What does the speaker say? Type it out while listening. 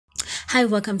Hi,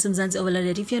 welcome to Mzansi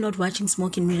Overloaded. If you're not watching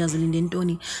Smoke and Mirrors Linden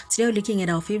Tony, today we're looking at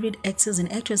our favorite actors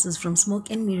and actresses from Smoke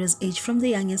and Mirrors age from the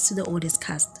youngest to the oldest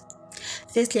cast.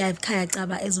 Firstly, I have Khaya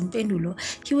Xaba as Mpendulo.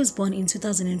 He was born in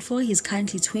 2004. He's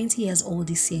currently 20 years old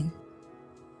this year.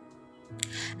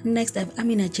 Next, I have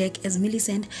Amina Jack as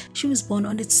Millicent. She was born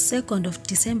on the 2nd of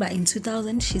December in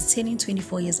 2000. She's turning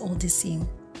 24 years old this year.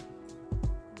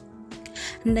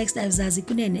 Next, I have Zazi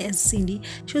Kunene as Cindy.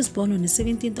 She was born on the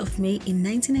 17th of May in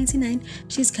 1999.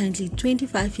 She's currently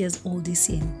 25 years old this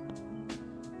year.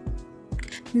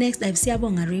 Next, I have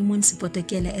Siyabonga Raymond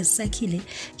Sipotokele as Sakile.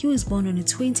 He was born on the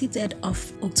 23rd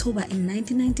of October in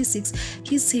 1996.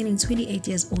 He's turning 28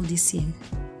 years old this year.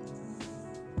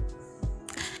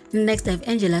 Next, I have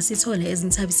Angela Sithole as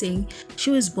Ntabiseng. She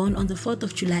was born on the 4th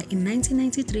of July in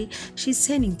 1993. She's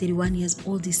turning 31 years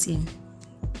old this year.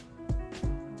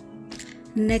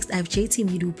 Next, I have JT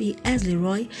Midupi as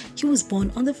Leroy. He was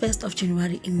born on the 1st of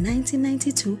January in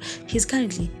 1992. He's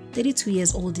currently 32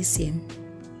 years old this year.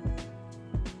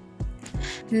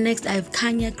 Next, I have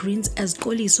Kanya Greens as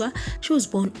Koliswa. She was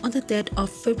born on the 3rd of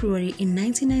February in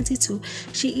 1992.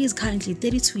 She is currently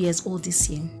 32 years old this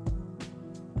year.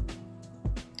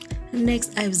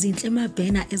 Next, I have Zintlema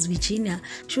Bena as Virginia.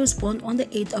 She was born on the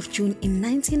 8th of June in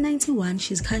 1991.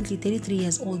 She's currently 33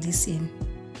 years old this year.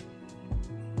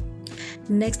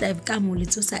 Next, I have Kamu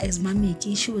Litsusa as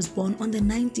Mameki. She was born on the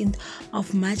 19th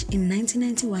of March in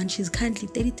 1991. She's currently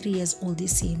 33 years old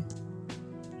this year.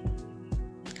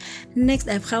 Next,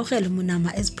 I have Khaugelo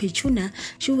Munama as Pechuna.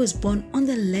 She was born on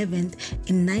the 11th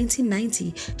in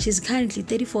 1990. She's currently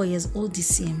 34 years old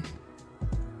this year.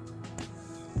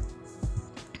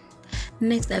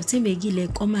 Next, I have Tembegile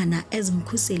Komana as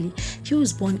Mkhuseli. He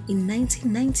was born in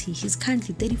 1990. He's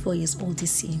currently 34 years old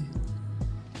this year.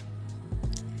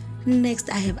 Next,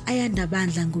 I have Ayanda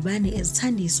Bandla Ngubane as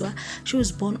Thandiswa. She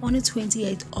was born on the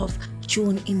 28th of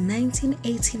June in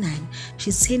 1989.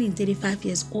 She's turning 35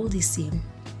 years old this year.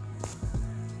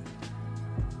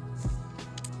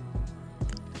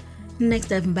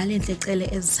 Next, I have Mbalenhle Cele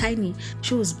as Tiny.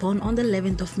 She was born on the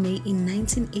 11th of May in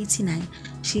 1989.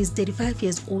 She is 35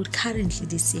 years old currently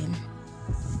this year.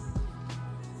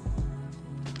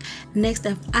 Next, I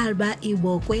have Alba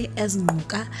Iwokwe as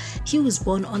Nuka. He was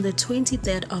born on the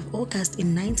 23rd of August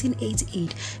in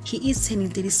 1988. He is turning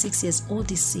 36 years old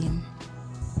this year.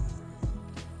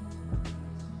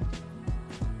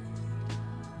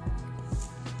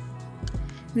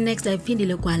 Next, I have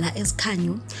Phindile Gwala as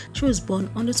Kanyo. She was born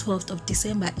on the 12th of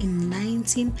December in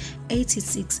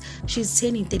 1986. She's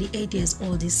turning 38 years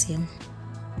old this year.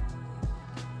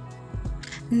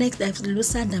 Next, I have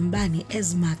Lusanda Mbani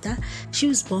as Mata. She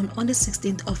was born on the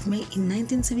 16th of May in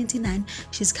 1979.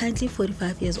 She's currently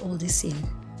 45 years old this year.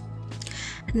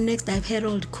 Next, I have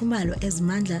Harold Khumalo as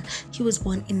Mandla. He was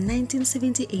born in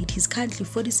 1978. He's currently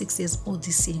 46 years old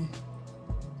this year.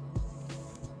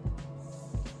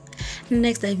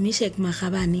 Next, I have Mishek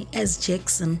Makhabane as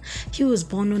Jackson. He was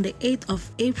born on the 8th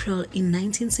of April in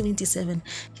 1977.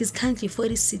 He's currently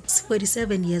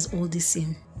 47 years old this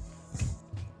year.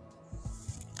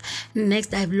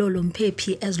 Next, I have Lolo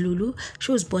Mpepi as Lulu.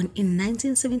 She was born in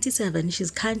 1977.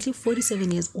 She's currently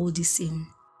 47 years old this year.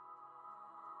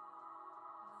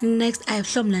 Next, I have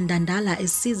Hlomla Ndandala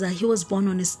as Caesar. He was born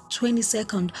on the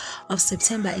 22nd of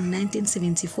September in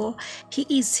 1974. He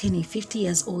is turning 50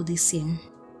 years old this year.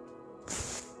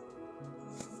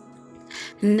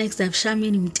 Next, I have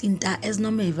Shamini Mtinta as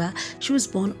Nomeva. She was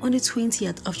born on the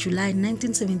 20th of July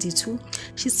 1972.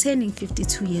 She's turning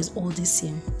 52 years old this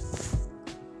year.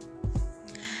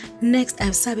 Next, I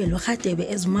have Sabelo Khatebe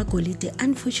as Magolite.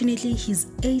 Unfortunately, his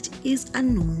age is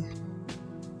unknown.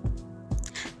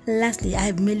 Lastly, I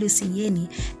have Melu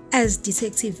Sinyeni as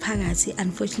Detective Phakathi.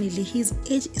 Unfortunately, his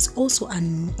age is also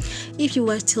unknown. If you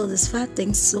watched till this far,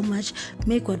 thanks so much.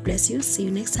 May God bless you. See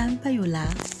you next time. Bye, your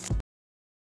love.